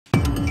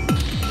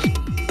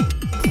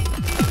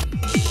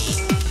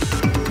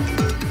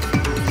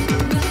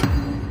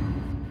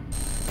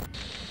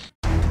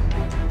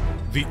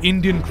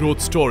Indian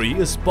growth story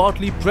is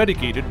partly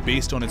predicated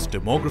based on its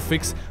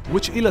demographics,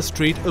 which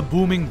illustrate a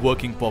booming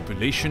working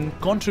population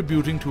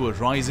contributing to a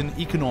rise in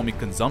economic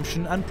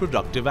consumption and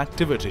productive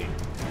activity.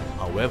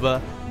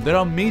 However, there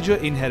are major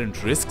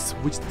inherent risks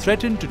which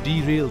threaten to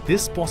derail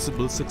this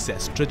possible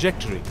success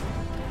trajectory.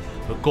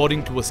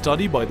 According to a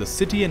study by the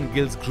City and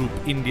Guilds Group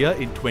India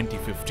in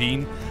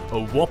 2015,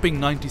 a whopping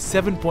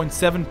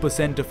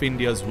 97.7% of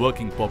India's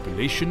working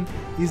population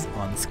is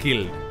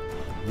unskilled.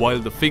 While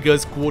the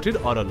figures quoted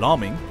are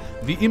alarming,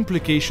 the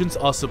implications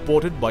are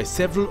supported by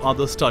several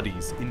other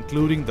studies,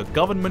 including the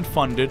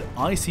government-funded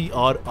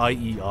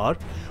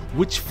IIRIS,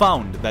 which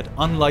found that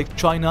unlike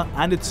China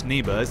and its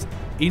neighbours,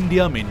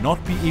 India may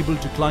not be able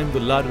to climb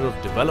the ladder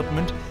of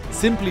development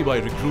simply by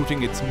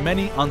recruiting its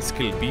many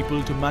unskilled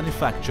people to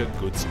manufacture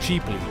goods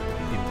cheaply.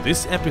 In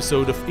this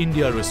episode of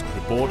India Risk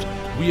Report,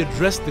 we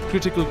address the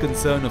critical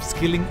concern of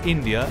skilling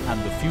India and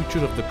the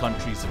future of the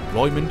country's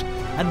employment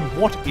and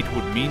what it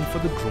would mean for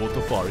the growth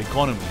of our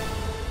economy.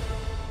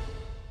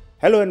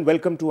 Hello and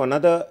welcome to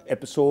another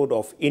episode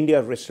of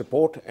India Risk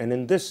Report, and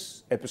in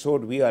this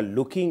episode we are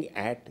looking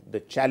at the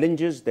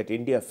challenges that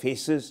India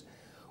faces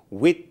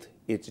with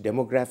its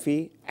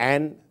demography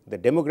and the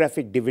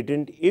demographic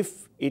dividend,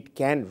 if it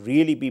can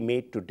really be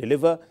made to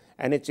deliver,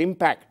 and its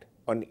impact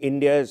on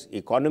India's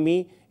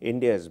economy,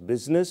 India's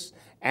business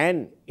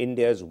and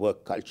India's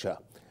work culture.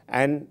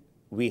 And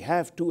we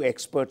have two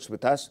experts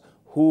with us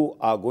who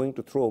are going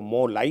to throw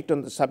more light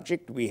on the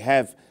subject. We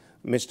have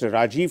Mr.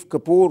 Rajiv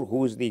Kapoor,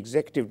 who is the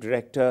Executive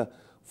Director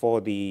for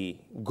the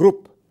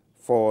Group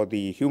for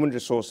the Human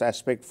Resource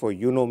Aspect for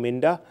ETNOW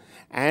Minda,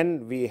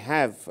 and we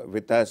have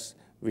with us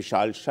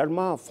Vishal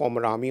Sharma, a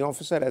former Army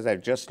officer, as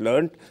I've just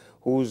learned,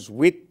 who's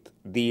with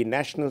the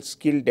National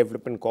Skill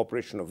Development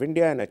Corporation of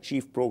India and a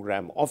Chief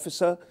Program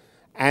Officer.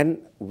 And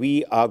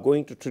we are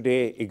going to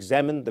today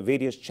examine the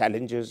various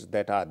challenges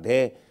that are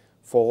there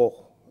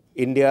for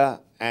India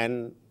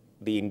and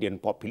the Indian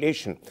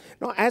population.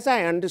 Now, as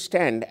I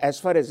understand, as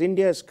far as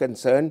India is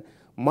concerned,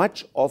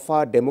 much of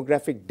our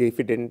demographic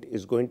dividend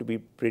is going to be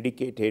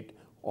predicated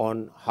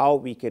on how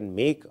we can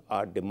make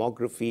our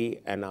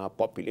demography and our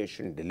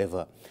population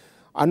deliver.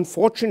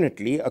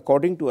 Unfortunately,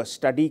 according to a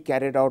study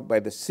carried out by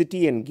the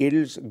City and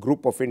Guilds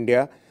Group of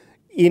India,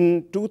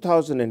 in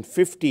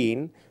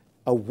 2015,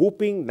 a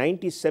whooping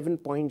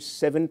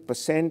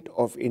 97.7%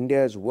 of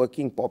India's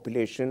working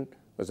population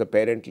was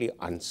apparently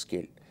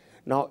unskilled.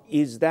 Now,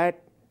 is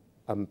that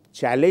a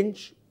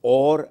challenge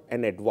or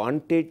an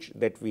advantage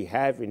that we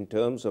have in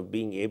terms of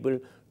being able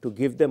to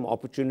give them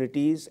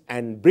opportunities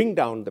and bring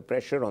down the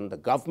pressure on the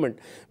government?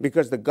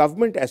 Because the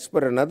government, as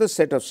per another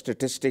set of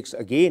statistics,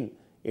 again,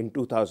 in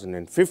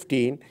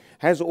 2015,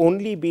 has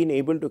only been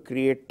able to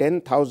create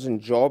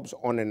 10,000 jobs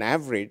on an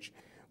average,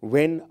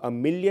 when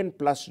 1 million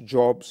plus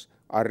jobs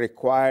are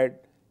required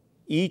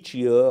each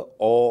year,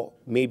 or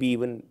maybe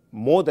even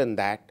more than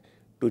that,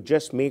 to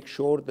just make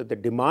sure that the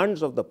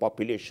demands of the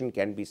population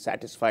can be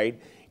satisfied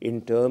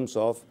in terms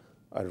of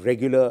a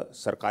regular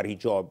sarkari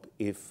job,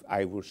 if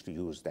I was to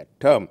use that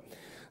term.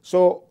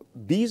 So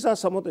these are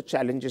some of the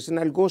challenges, and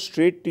I'll go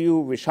straight to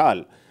you,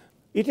 Vishal.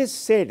 It is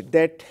said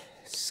that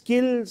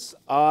skills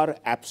are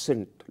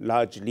absent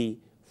largely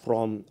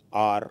from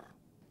our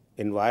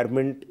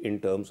environment in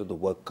terms of the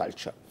work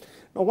culture.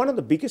 Now, one of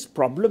the biggest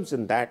problems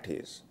in that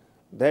is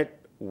that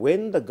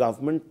when the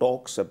government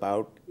talks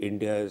about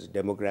India's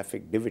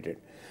demographic dividend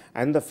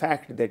and the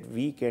fact that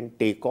we can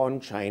take on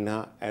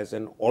China as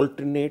an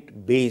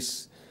alternate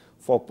base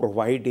for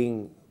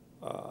providing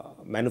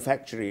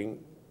manufacturing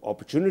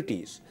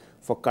opportunities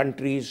for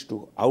countries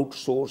to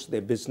outsource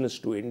their business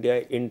to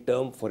India in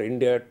turn for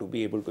India to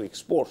be able to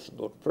export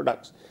those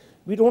products,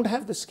 we don't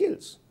have the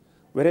skills.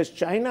 Whereas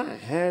China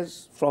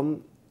has,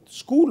 from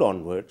school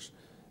onwards,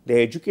 their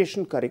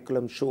education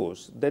curriculum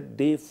shows that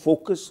they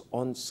focus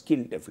on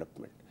skill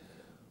development.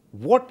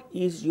 What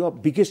is your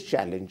biggest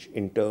challenge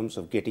in terms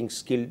of getting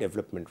skill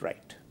development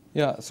right?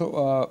 Yeah,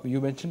 so you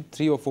mentioned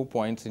 3 or 4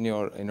 points in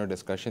your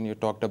discussion. You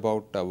talked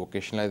about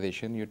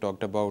vocationalization, you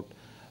talked about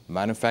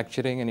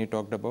manufacturing, and you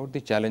talked about the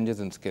challenges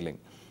in skilling.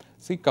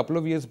 See, a couple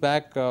of years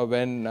back,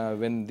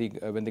 when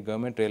the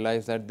government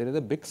realized that there is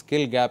a big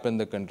skill gap in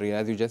the country,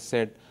 as you just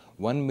said,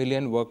 1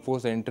 million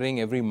workforce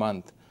entering every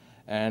month,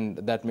 and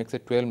that makes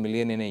it 12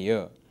 million in a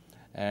year.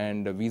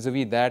 And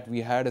vis-a-vis that,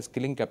 we had a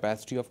skilling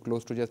capacity of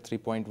close to just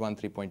 3.1,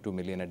 3.2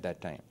 million at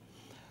that time.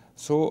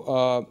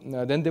 So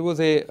then there was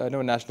a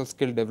National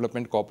Skill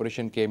Development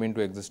Corporation came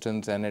into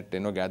existence, and it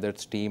gathered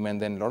steam,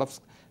 and then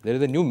there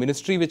is a new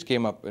ministry which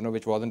came up,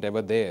 which wasn't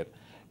ever there.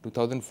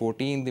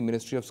 2014, the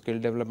Ministry of Skill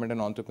Development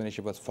and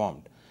Entrepreneurship was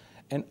formed.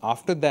 And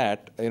after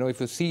that, if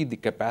you see, the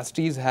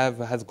capacities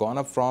has gone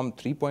up from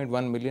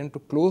 3.1 million to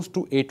close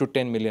to 8 to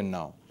 10 million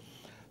now.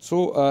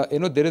 So,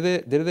 there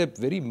is a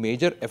very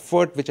major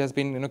effort which has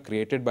been,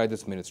 created by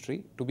this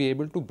ministry to be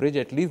able to bridge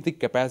at least the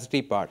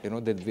capacity part,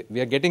 that we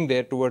are getting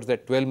there towards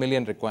that 12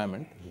 million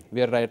requirement.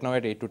 We are right now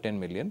at 8 to 10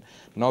 million.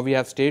 Now we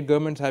have state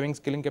governments having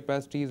skilling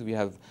capacities. We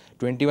have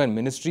 21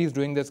 ministries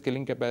doing their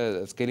skilling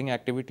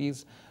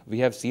activities. We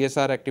have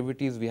CSR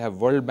activities. We have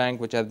World Bank,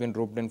 which has been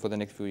roped in for the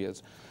next few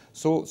years.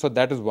 So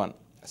that is one.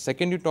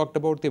 Second, you talked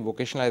about the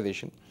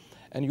vocationalization.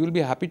 And you will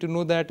be happy to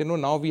know that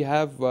now we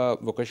have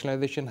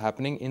vocationalization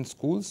happening in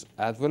schools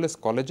as well as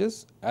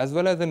colleges as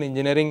well as in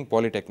engineering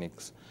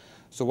polytechnics.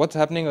 So what's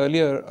happening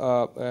earlier,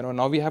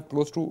 now we have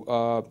close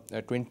to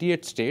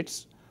 28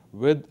 states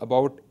with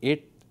about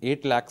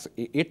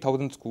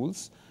 8,000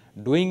 schools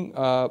doing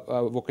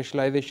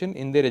vocationalization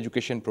in their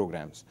education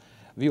programs.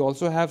 We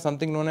also have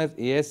something known as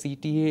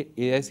AICTE.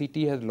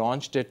 AICTE has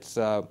launched its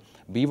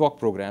BVOC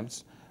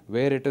programs,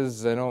 where it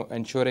is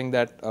ensuring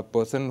that a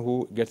person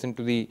who gets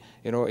into the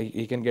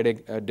he can get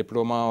a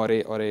diploma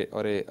or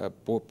a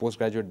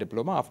postgraduate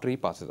diploma after he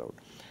passes out.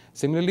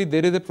 Similarly,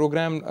 there is a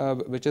program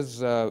which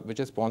is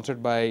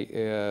sponsored by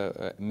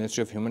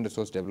Ministry of Human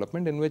Resource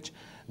Development, in which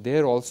they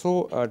are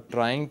also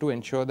trying to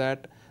ensure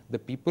that the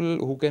people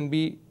who can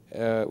be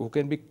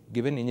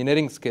given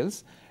engineering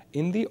skills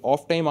in the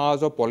off-time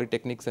hours of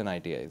polytechnics and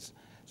ITIs.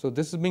 So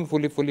this is being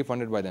fully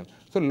funded by them.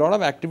 So a lot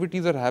of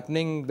activities are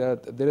happening.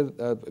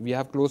 We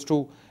have close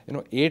to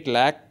 8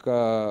 lakh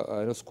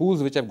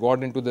schools which have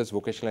got into this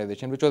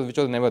vocationalization, which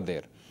was never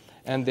there.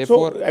 And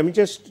therefore, so I mean,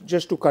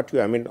 just to cut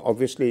you, I mean,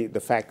 obviously the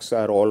facts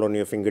are all on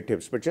your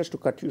fingertips, but just to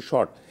cut you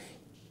short,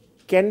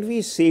 can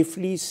we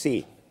safely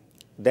say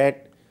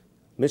that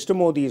Mr.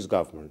 Modi's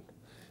government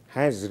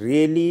has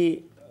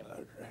really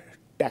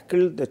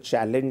tackled the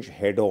challenge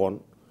head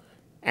on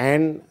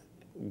and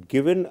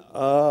given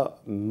a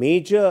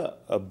major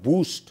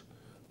boost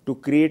to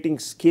creating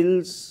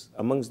skills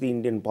amongst the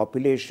Indian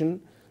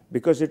population?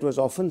 Because it was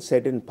often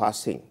said in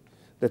passing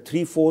that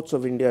 3/4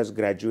 of India's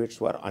graduates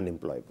were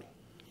unemployable.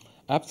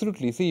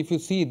 Absolutely. See, if you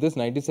see this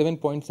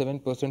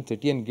 97.7%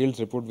 City and Guilds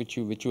report which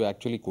you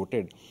actually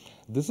quoted,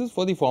 this is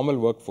for the formal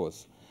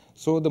workforce.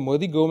 So the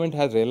Modi government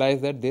has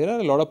realized that there are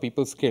a lot of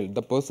people skilled.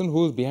 The person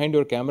who is behind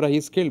your camera,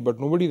 he's skilled, but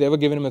nobody's ever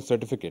given him a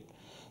certificate.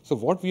 So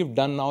what we've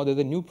done now, there's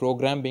a new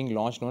program being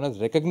launched known as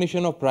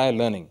recognition of prior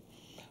learning.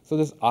 So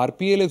this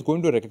RPL is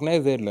going to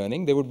recognize their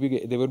learning. There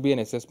would be an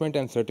assessment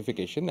and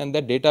certification, and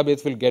that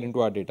database will get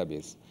into our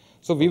database.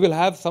 So we will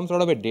have some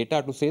sort of a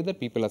data to say that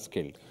people are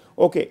skilled.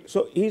 Okay,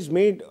 so he's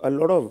made a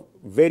lot of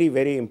very,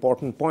 very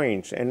important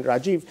points. And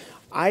Rajiv,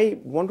 I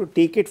want to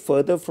take it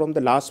further from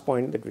the last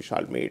point that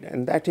Vishal made,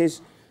 and that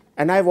is,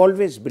 and I've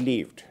always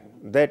believed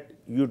that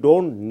you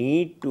don't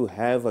need to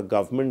have a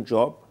government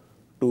job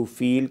to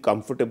feel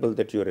comfortable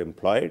that you're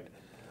employed.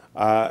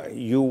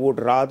 You would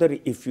rather,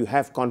 if you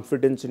have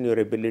confidence in your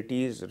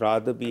abilities,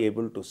 rather be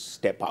able to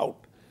step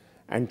out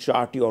and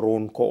chart your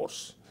own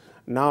course.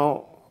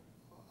 Now,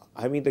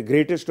 I mean, the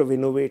greatest of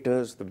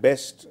innovators, the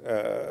best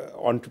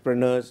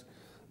entrepreneurs,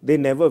 they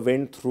never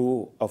went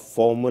through a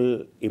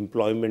formal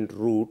employment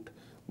route,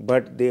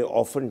 but they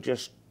often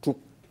just took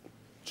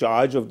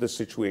charge of the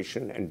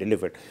situation and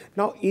delivered.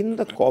 Now, in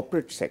the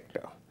corporate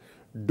sector,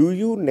 do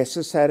you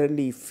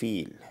necessarily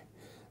feel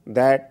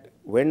that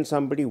when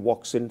somebody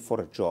walks in for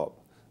a job,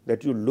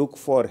 that you look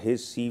for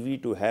his CV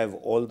to have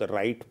all the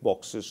right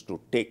boxes to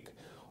tick?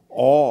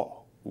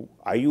 Or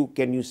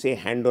can you say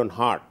hand on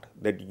heart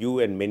that you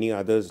and many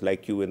others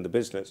like you in the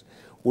business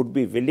would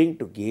be willing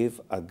to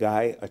give a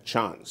guy a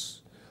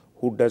chance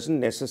who doesn't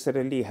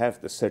necessarily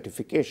have the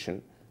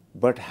certification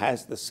but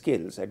has the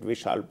skills that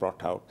Vishal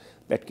brought out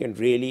that can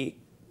really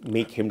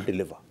make him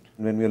deliver?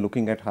 When we are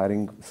looking at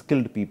hiring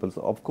skilled people,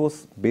 so of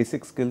course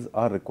basic skills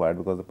are required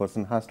because the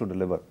person has to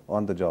deliver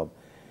on the job.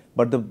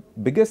 But the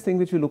biggest thing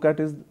which we look at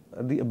is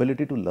the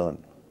ability to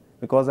learn,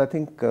 because I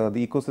think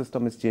the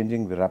ecosystem is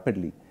changing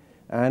rapidly.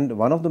 And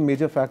one of the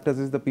major factors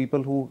is the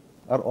people who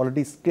are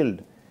already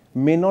skilled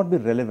may not be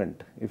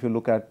relevant if you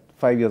look at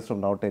 5 years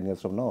from now, 10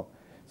 years from now.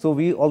 So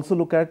we also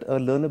look at a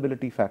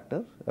learnability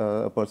factor,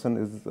 a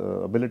person's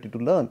ability to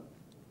learn.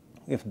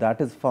 If that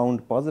is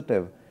found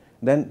positive,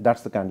 then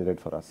that's the candidate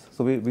for us.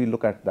 So we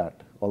look at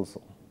that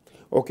also.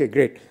 Okay,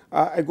 great.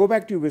 I go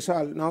back to you,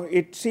 Vishal. Now,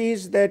 it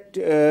says that,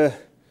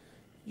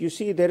 you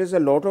see, there is a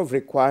lot of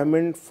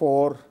requirement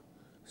for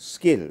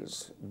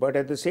skills, but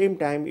at the same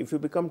time, if you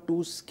become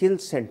too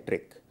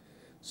skill-centric,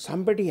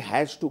 somebody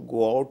has to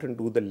go out and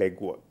do the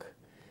legwork.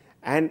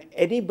 And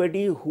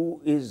anybody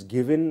who is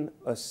given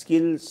a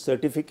skill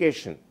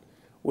certification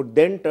would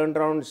then turn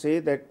around and say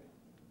that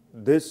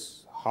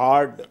this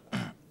hard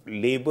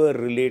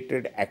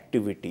labor-related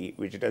activity,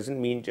 which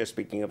doesn't mean just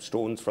picking up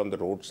stones from the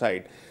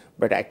roadside,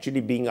 but actually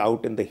being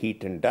out in the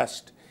heat and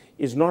dust,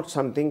 is not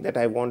something that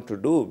I want to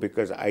do,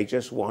 because I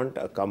just want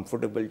a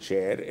comfortable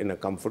chair in a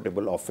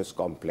comfortable office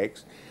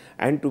complex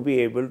and to be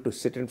able to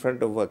sit in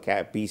front of a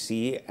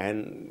PC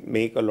and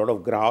make a lot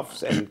of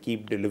graphs and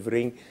keep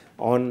delivering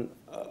on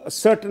a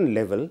certain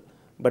level,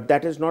 but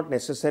that is not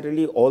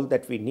necessarily all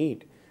that we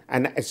need.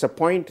 And it's a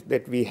point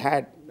that we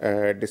had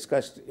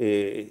discussed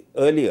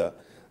earlier,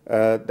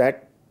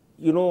 that,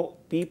 you know,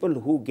 people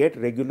who get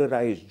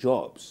regularized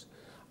jobs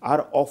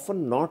are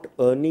often not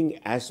earning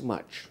as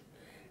much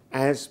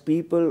as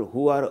people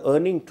who are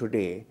earning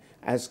today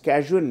as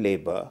casual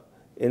labor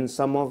in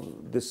some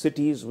of the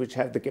cities which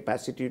have the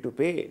capacity to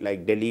pay,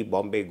 like Delhi,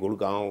 Bombay,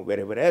 Gurgaon,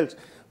 wherever else,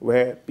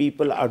 where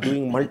people are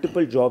doing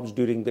multiple jobs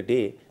during the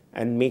day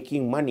and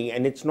making money,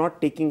 and it's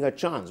not taking a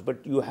chance,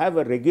 but you have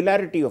a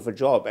regularity of a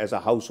job as a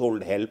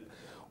household help,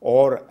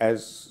 or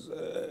as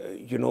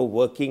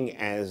working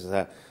as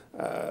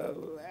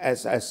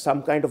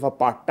some kind of a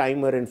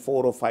part-timer in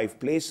 4 or 5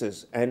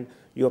 places, and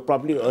you're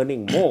probably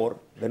earning more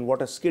than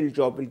what a skilled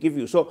job will give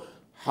you. So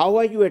how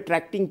are you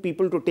attracting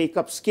people to take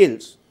up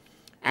skills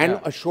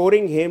and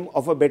assuring him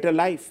of a better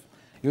life?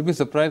 You'll be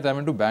surprised. I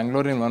went to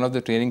Bangalore in one of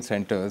the training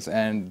centers,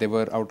 and they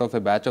were, out of a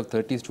batch of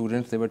 30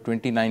 students, there were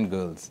 29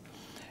 girls.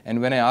 And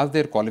when I asked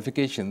their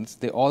qualifications,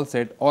 they all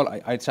said,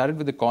 I started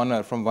with the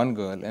corner from one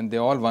girl, and they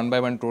all one by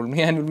one told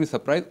me, and you'll be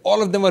surprised,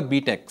 all of them were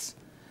BTechs.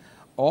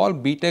 All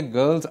BTech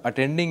girls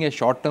attending a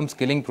short-term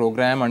skilling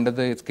program under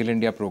the Skill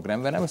India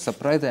program. When I was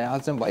surprised, I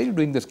asked them, why are you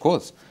doing this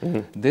course?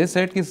 They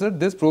said, sir,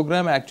 this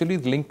program actually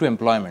is linked to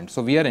employment.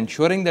 So we are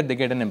ensuring that they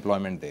get an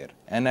employment there.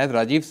 And as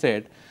Rajiv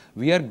said,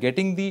 we are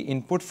getting the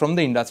input from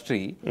the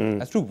industry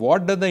as to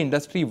what does the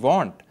industry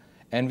want.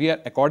 And we are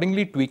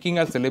accordingly tweaking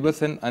our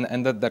syllabus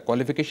and the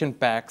qualification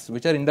packs,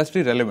 which are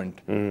industry relevant.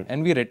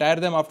 And we retire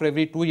them after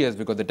every 2 years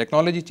because the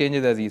technology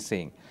changes, as he's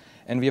saying.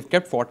 And we have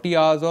kept 40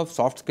 hours of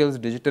soft skills,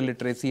 digital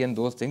literacy and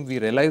those things. We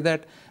realize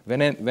that when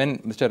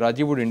Mr.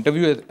 Rajiv would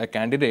interview a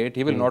candidate,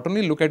 he will not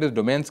only look at his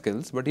domain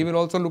skills, but he will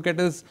also look at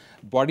his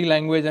body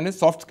language and his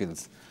soft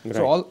skills. Right.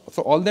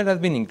 So all that has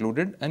been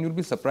included, and you'll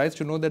be surprised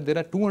to know that there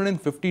are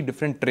 250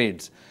 different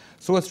trades.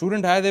 So a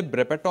student has a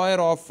repertoire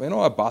of,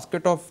 a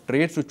basket of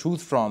trades to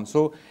choose from.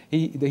 So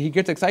he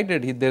gets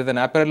excited. There's an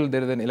apparel,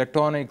 there is an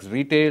electronics,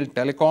 retail,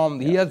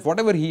 telecom. He has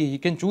whatever, he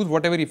can choose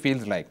whatever he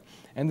feels like.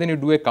 And then you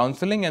do a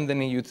counseling, and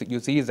then you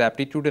see his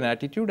aptitude and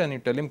attitude, and you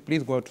tell him,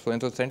 please go to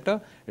so-and-so center.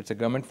 It's a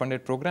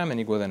government-funded program, and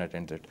he goes and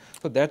attends it.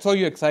 So that's how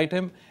you excite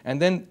him.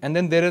 And then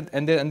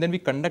we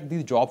conduct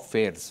these job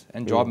fairs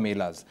and job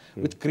melas,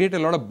 which create a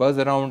lot of buzz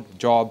around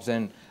jobs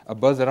and a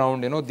buzz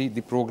around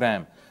the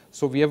program.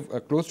 So we have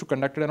close to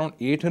conducted around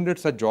 800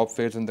 such job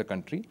fairs in the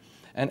country.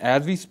 And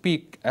as we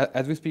speak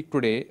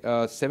today,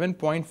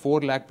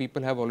 7.4 lakh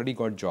people have already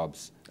got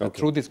jobs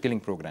through the skilling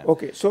program.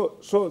 Okay, so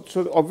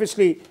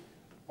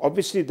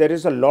obviously there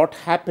is a lot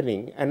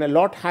happening, and a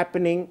lot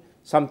happening,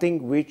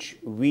 something which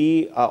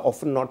we are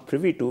often not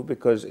privy to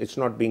because it's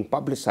not being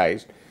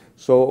publicized.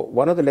 So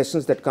one of the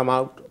lessons that come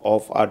out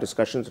of our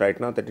discussions right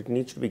now, that it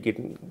needs to be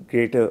getting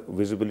greater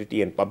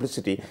visibility and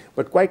publicity,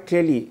 but quite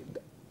clearly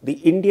the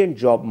Indian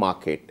job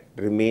market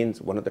remains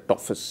one of the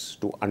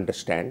toughest to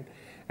understand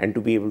and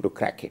to be able to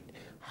crack it.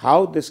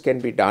 How this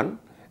can be done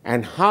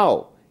and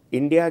how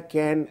India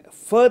can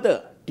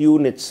further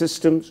tune its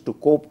systems to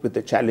cope with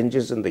the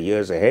challenges in the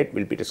years ahead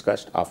will be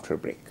discussed after a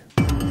break.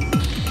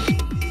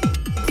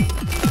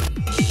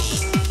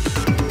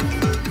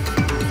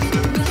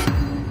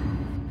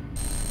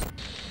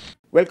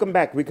 Welcome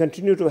back. We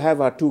continue to have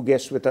our 2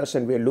 guests with us,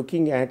 and we are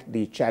looking at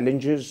the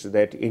challenges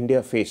that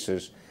India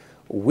faces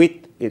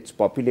with its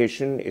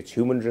population, its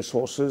human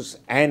resources,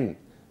 and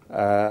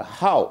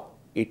how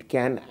it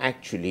can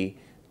actually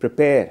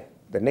prepare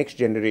the next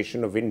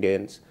generation of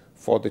Indians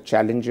for the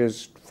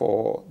challenges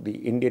for the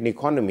Indian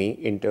economy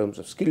in terms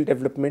of skill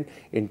development,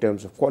 in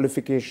terms of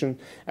qualification,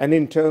 and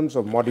in terms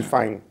of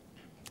modifying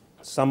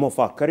some of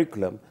our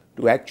curriculum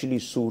to actually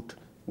suit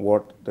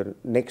what the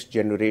next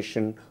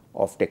generation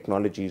of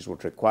technologies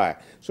would require.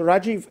 So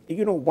Rajiv,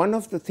 one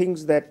of the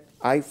things that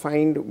I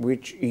find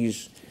which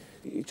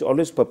it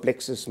always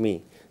perplexes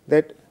me,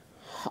 that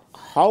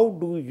how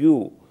do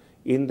you,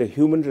 in the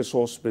human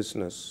resource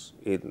business,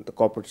 in the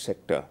corporate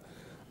sector,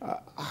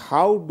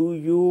 how do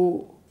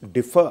you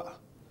differ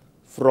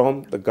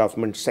from the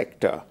government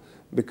sector?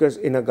 Because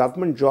in a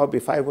government job,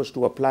 if I was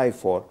to apply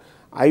for,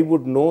 I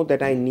would know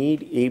that I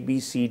need A, B,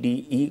 C,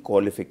 D, E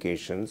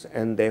qualifications,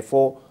 and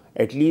therefore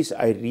at least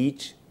I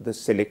reach the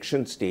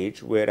selection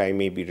stage where I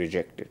may be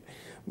rejected.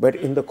 But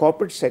in the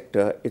corporate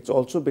sector, it's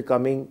also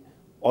becoming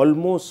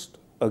almost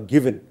a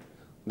given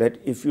that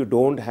if you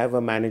don't have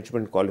a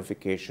management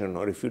qualification,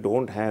 or if you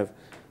don't have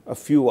a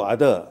few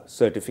other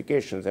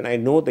certifications, and I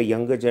know the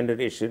younger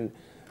generation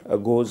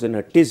goes in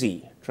a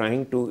tizzy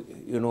trying to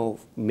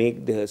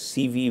make their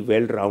CV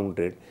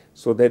well-rounded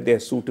so that they're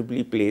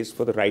suitably placed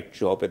for the right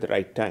job at the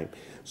right time.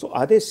 So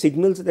are there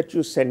signals that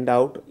you send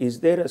out? Is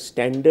there a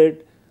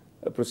standard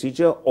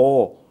procedure,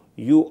 or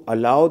you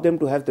allow them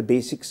to have the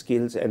basic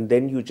skills and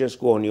then you just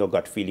go on your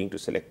gut feeling to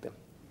select them?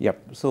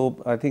 Yep.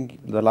 So I think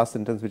the last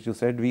sentence which you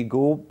said, we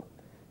go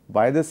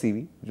by the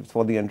CV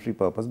for the entry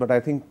purpose, but I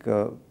think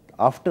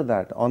after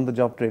that,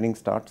 on-the-job training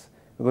starts,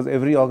 because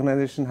every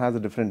organization has a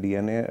different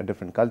DNA, a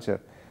different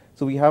culture.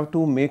 So we have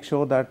to make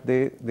sure that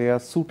they are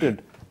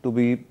suited to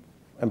be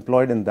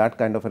employed in that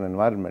kind of an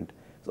environment.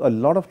 So a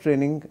lot of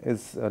training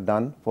is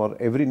done for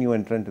every new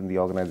entrant in the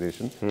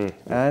organization.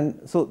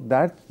 And so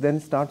that then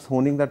starts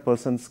honing that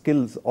person's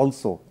skills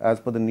also as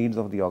per the needs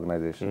of the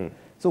organization.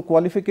 So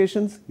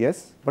qualifications,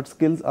 yes, but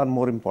skills are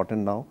more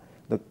important now.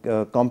 The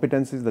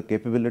competencies, the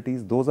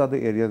capabilities, those are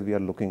the areas we are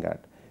looking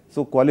at.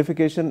 So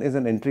qualification is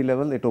an entry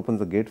level, it opens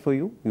the gate for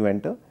you, you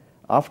enter.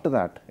 After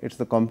that, it's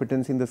the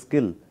competency and the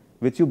skill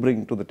which you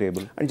bring to the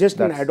table. And just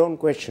an add-on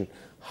question,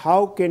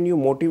 how can you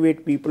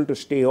motivate people to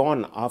stay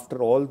on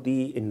after all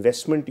the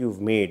investment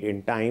you've made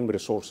in time,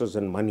 resources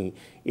and money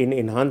in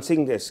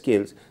enhancing their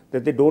skills,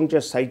 that they don't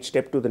just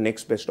sidestep to the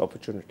next best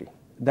opportunity?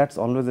 That's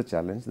always a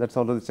challenge. That's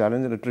always a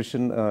challenge, and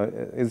attrition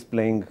is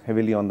playing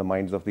heavily on the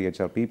minds of the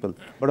HR people.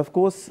 But of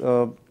course,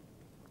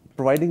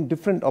 providing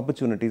different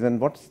opportunities, and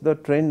what's the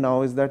trend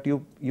now is that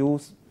you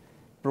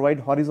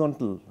provide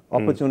horizontal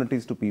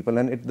opportunities to people,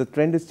 and the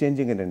trend is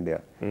changing in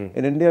India.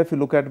 In India, if you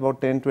look at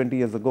about 10, 20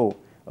 years ago,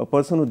 a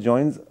person who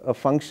joins a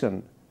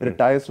function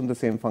retires from the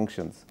same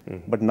functions.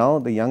 But now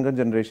the younger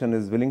generation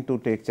is willing to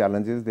take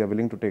challenges, they are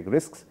willing to take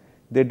risks.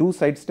 They do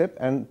sidestep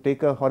and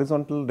take a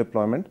horizontal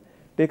deployment,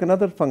 take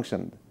another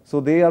function.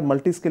 So they are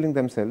multi-skilling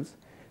themselves,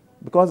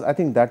 because I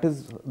think that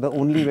is the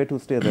only way to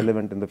stay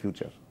relevant in the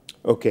future.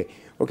 Okay,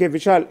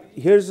 Vishal,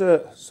 here's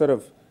a sort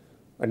of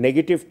a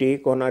negative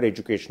take on our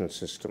educational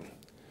system.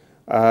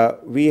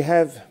 We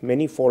have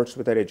many faults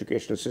with our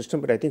educational system,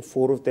 but I think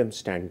 4 of them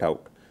stand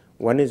out.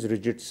 One is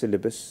rigid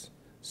syllabus.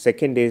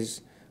 Second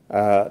is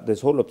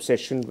this whole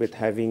obsession with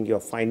having your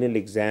final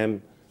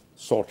exam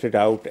sorted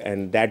out,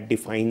 and that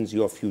defines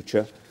your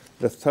future.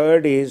 The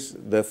third is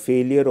the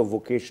failure of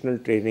vocational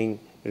training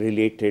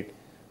related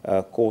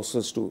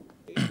courses to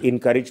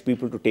encourage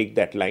people to take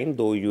that line,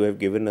 though you have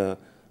given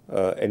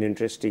an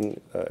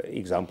interesting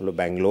example of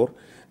Bangalore.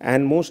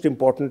 And most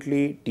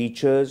importantly,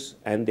 teachers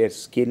and their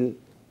skill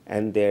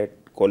and their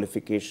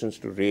qualifications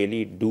to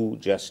really do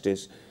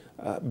justice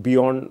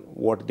beyond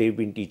what they've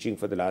been teaching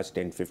for the last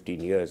 10,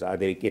 15 years. Are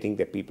they getting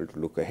their people to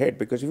look ahead?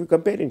 Because if you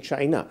compare in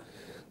China,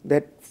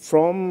 that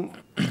from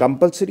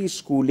compulsory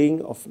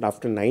schooling of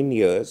after 9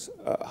 years,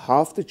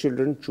 half the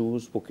children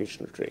choose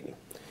vocational training.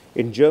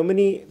 In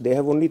Germany, they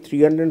have only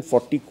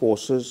 340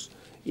 courses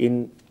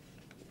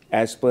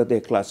as per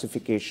their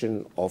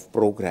classification of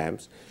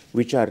programs,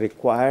 which are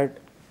required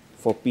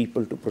for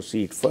people to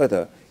proceed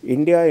further.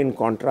 India, in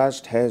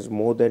contrast, has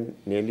more than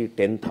nearly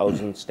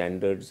 10,000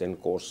 standards and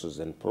courses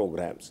and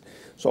programs.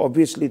 So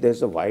obviously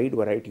there's a wide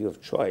variety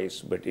of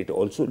choice, but it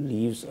also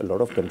leaves a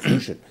lot of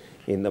confusion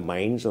in the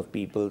minds of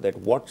people that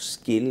what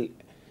skill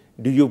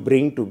do you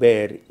bring to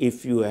bear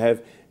if you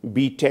have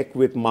B.Tech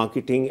with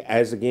marketing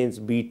as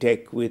against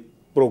B.Tech with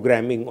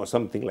programming or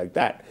something like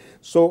that.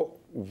 So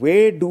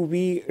where do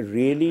we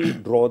really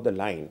draw the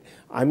line?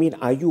 I mean,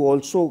 are you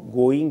also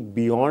going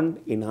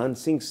beyond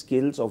enhancing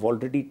skills of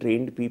already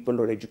trained people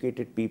or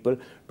educated people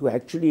to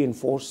actually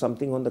enforce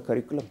something on the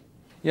curriculum?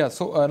 Yeah,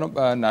 so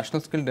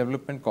National Skill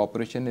Development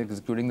Corporation is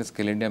executing the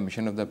Skill India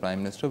mission of the Prime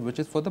Minister, which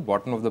is for the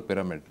bottom of the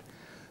pyramid.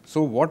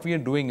 So what we are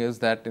doing is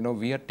that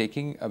we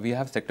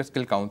have sector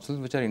skill councils,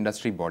 which are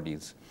industry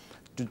bodies.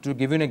 To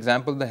give you an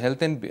example, the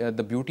health and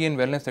the beauty and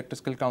wellness sector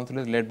skill council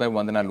is led by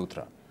Vandana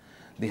Luthra.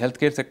 The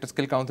healthcare sector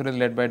skill council is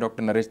led by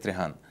Dr. Naresh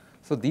Trehan.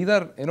 So these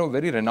are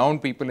very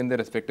renowned people in their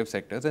respective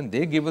sectors, and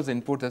they give us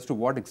inputs as to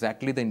what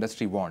exactly the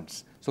industry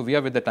wants. So we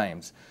are with the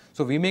times.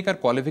 So we make our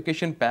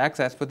qualification packs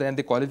as per and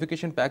the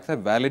qualification packs are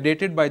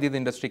validated by these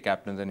industry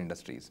captains and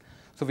industries.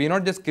 So we are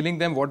not just skilling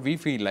them what we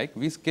feel like,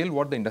 we skill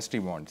what the industry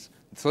wants,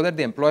 so that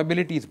the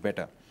employability is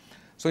better.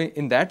 So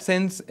in that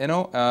sense,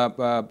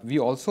 we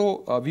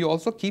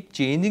also keep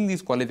changing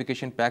these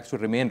qualification packs to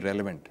remain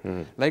relevant.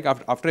 Like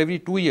after every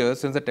 2 years,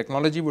 since the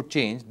technology would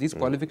change, these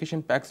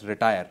qualification packs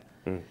retire.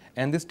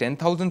 And this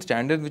 10,000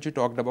 standards which you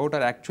talked about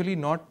are actually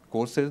not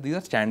courses; these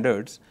are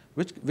standards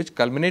which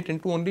culminate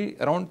into only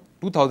around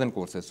 2,000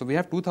 courses. So we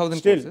have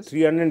 2,000 courses. Still,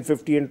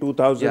 350 and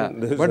 2,000.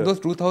 Yeah, but those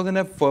 2,000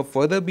 have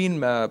further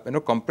been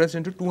compressed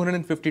into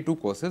 252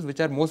 courses, which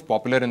are most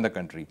popular in the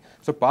country.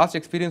 So past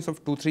experience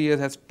of 2-3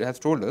 years has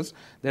told us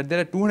that there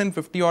are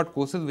 250 odd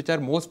courses which are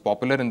most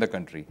popular in the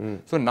country.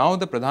 So now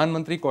the Pradhan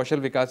Mantri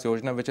Kaushal Vikas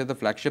Yojana, which is the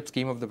flagship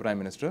scheme of the Prime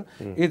Minister,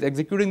 is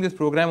executing this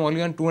program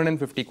only on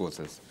 250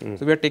 courses.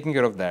 So we are taking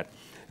care of that.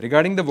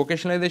 Regarding the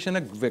vocationalization,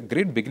 a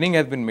great beginning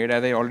has been made,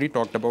 as I already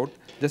talked about.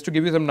 Just to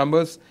give you some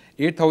numbers,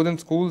 8,000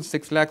 schools,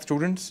 6 lakh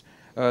students,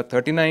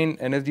 39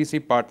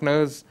 NSDC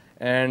partners,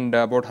 and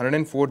about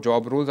 104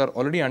 job roles have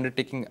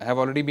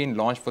already been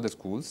launched for the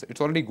schools.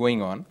 It's already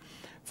going on.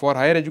 For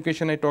higher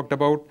education, I talked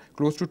about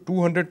close to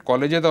 200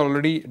 colleges are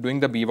already doing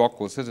the BVOC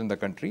courses in the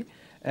country.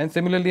 And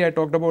similarly, I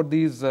talked about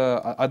these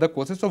other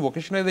courses. So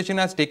vocationalization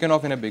has taken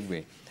off in a big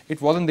way.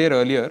 It wasn't there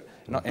earlier.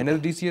 Now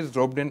NSDC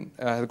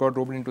has got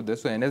roped into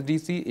this. So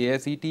NSDC,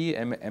 ASET,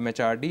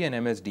 MHRD, and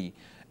MSD,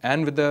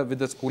 and with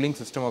the schooling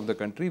system of the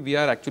country, we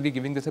are actually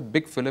giving this a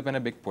big fillip and a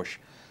big push.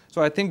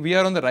 So I think we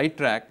are on the right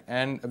track,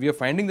 and we are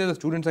finding that the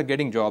students are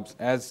getting jobs.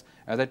 As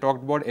I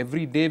talked about,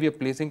 every day we are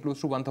placing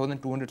close to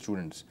 1,200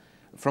 students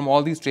from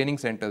all these training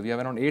centers. We have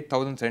around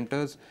 8,000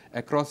 centers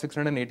across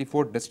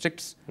 684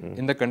 districts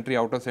in the country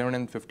out of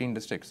 715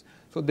 districts.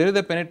 So there is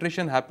a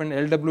penetration happened,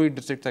 LWE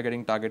districts are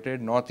getting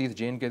targeted, Northeast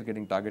J&K is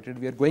getting targeted.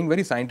 We are going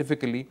very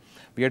scientifically.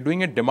 We are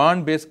doing a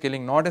demand-based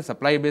skilling, not a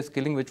supply-based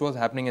skilling, which was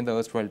happening in the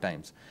erstwhile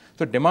times.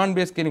 So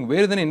demand-based skilling,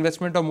 where is an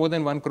investment of more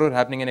than 1 crore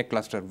happening in a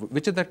cluster?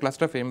 Which is that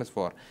cluster famous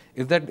for?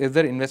 Is that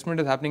investment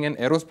is happening in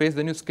aerospace,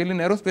 then you skill in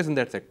aerospace in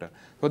that sector.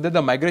 So that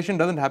the migration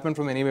doesn't happen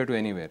from anywhere to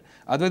anywhere.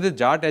 Otherwise, the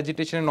JAT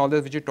agitation and all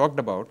this which you talked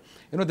about,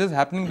 this is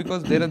happening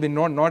because there has been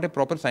not a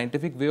proper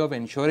scientific way of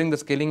ensuring the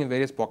skilling in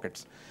various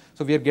pockets.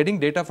 So we are getting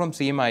data from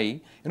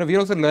CMIE. We are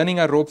also learning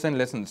our ropes and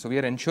lessons. So we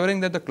are ensuring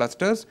that the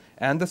clusters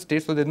and the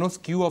states, so there is no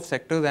skew of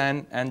sectors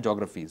and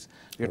geographies.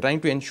 We are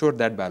trying to ensure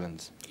that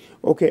balance.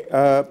 Okay,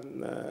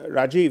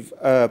 Rajiv,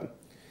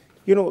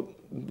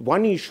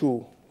 one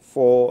issue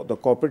for the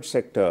corporate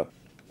sector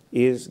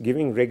is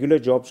giving regular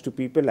jobs to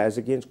people as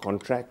against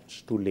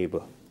contracts to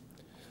labor.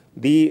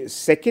 The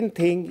second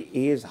thing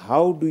is,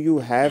 how do you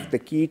have the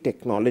key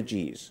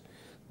technologies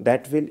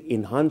that will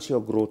enhance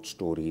your growth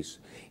stories?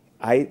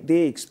 Are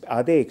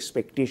there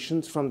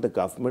expectations from the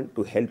government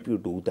to help you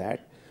do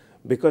that?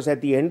 Because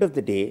at the end of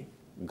the day,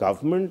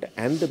 government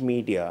and the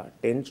media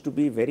tends to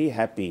be very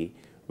happy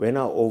when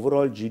our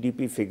overall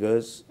GDP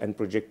figures and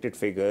projected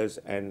figures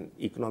and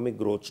economic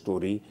growth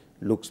story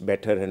looks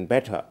better and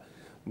better.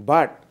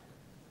 But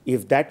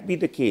if that be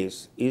the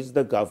case, is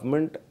the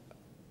government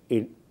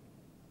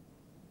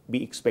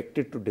be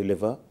expected to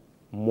deliver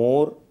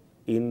more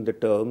in the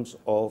terms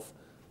of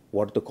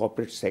what the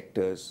corporate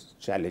sector's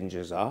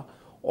challenges are,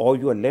 or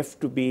you are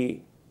left to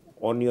be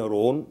on your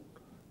own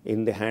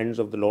in the hands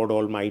of the Lord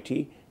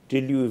Almighty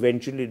till you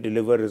eventually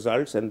deliver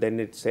results, and then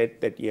it's said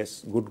that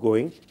yes, good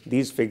going,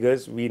 these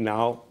figures we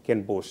now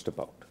can boast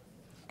about?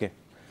 Okay.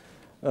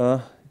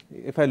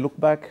 If I look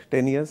back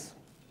 10 years,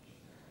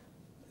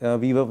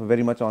 we were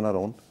very much on our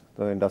own.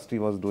 The industry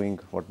was doing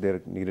what they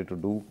needed to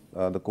do.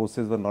 The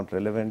courses were not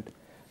relevant.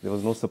 There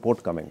was no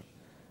support coming.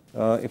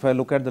 If I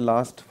look at the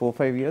last 4 or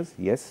 5 years,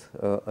 yes,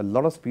 a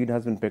lot of speed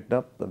has been picked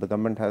up. The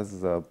government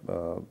has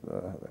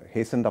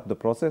hastened up the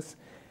process.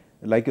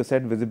 Like you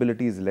said,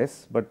 visibility is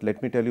less, but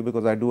let me tell you,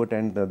 because I do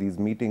attend these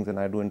meetings and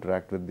I do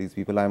interact with these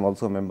people. I am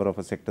also a member of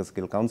a sector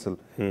skill council,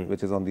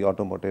 which is on the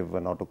automotive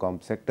and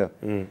autocom sector.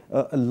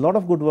 A lot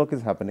of good work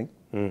is happening.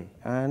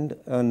 And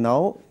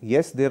now,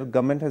 yes, their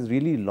government has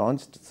really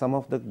launched some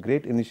of the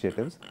great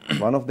initiatives.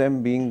 One of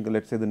them being,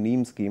 let's say, the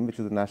NEEM scheme, which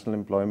is the National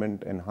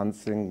Employment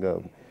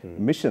Enhancing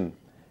Mission,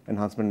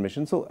 Enhancement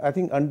Mission. So I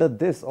think under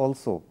this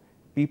also,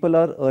 people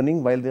are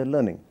earning while they're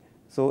learning.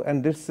 So,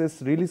 and this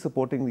is really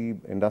supporting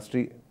the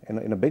industry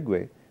in a big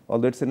way,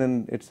 although it's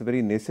it's a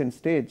very nascent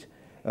stage.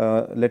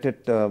 Let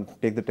it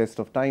take the test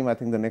of time. I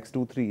think the next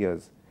 2-3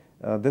 years,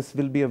 this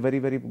will be a very,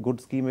 very good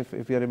scheme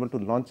if we are able to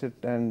launch it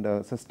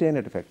and sustain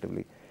it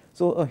effectively.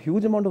 So a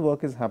huge amount of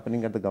work is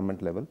happening at the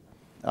government level.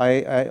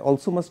 I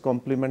also must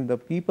compliment the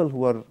people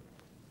who are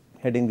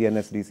heading the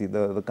NSDC,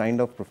 the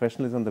kind of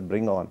professionalism they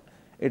bring on.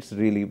 It's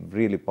really,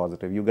 really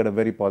positive. You get a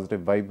very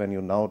positive vibe when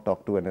you now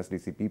talk to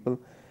NSDC people.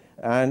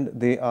 And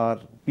they are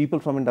people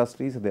from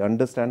industries, they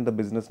understand the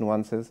business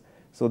nuances,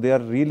 so they are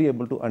really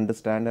able to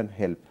understand and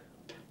help.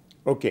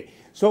 Okay,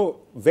 so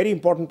very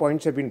important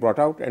points have been brought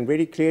out, and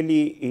very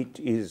clearly it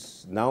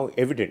is now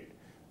evident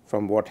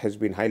from what has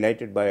been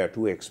highlighted by our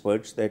two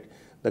experts that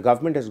the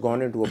government has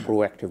gone into a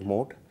proactive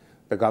mode.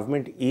 The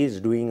government is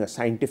doing a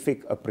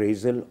scientific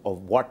appraisal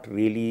of what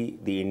really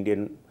the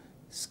Indian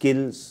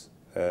skills,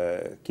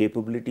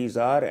 capabilities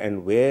are,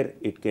 and where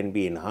it can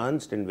be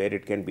enhanced and where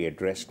it can be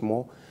addressed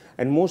more.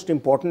 And most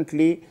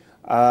importantly,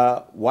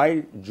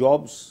 while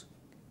jobs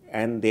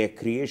and their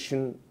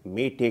creation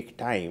may take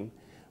time,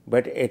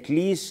 but at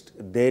least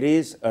there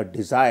is a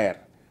desire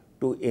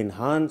to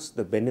enhance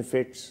the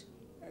benefits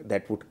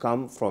that would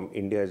come from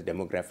India's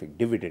demographic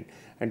dividend.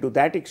 And to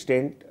that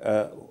extent,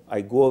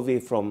 I go away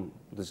from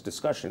this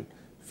discussion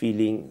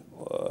feeling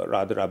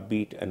rather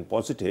upbeat and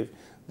positive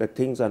that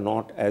things are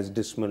not as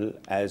dismal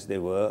as they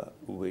were,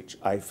 which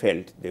I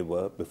felt they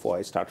were before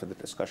I started the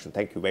discussion.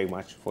 Thank you very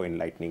much for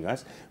enlightening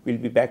us. We'll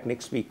be back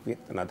next week with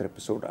another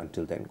episode.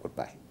 Until then,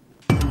 goodbye.